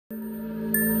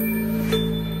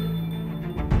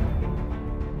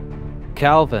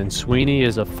Calvin Sweeney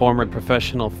is a former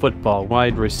professional football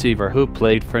wide receiver who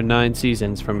played for 9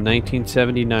 seasons from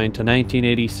 1979 to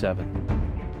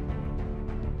 1987.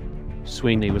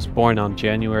 Sweeney was born on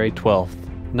January 12,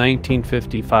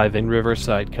 1955 in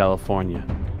Riverside, California.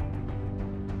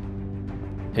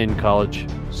 In college,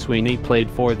 Sweeney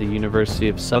played for the University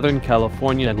of Southern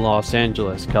California in Los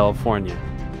Angeles, California.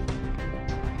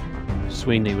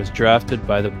 Sweeney was drafted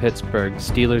by the Pittsburgh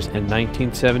Steelers in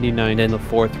 1979 in the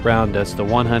 4th round as the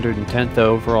 110th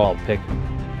overall pick.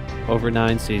 Over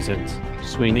 9 seasons,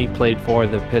 Sweeney played for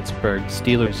the Pittsburgh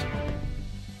Steelers.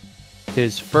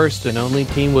 His first and only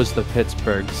team was the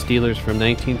Pittsburgh Steelers from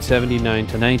 1979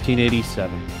 to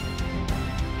 1987.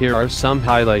 Here are some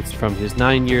highlights from his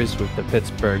 9 years with the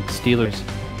Pittsburgh Steelers.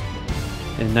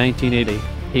 In 1980,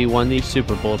 he won the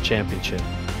Super Bowl championship.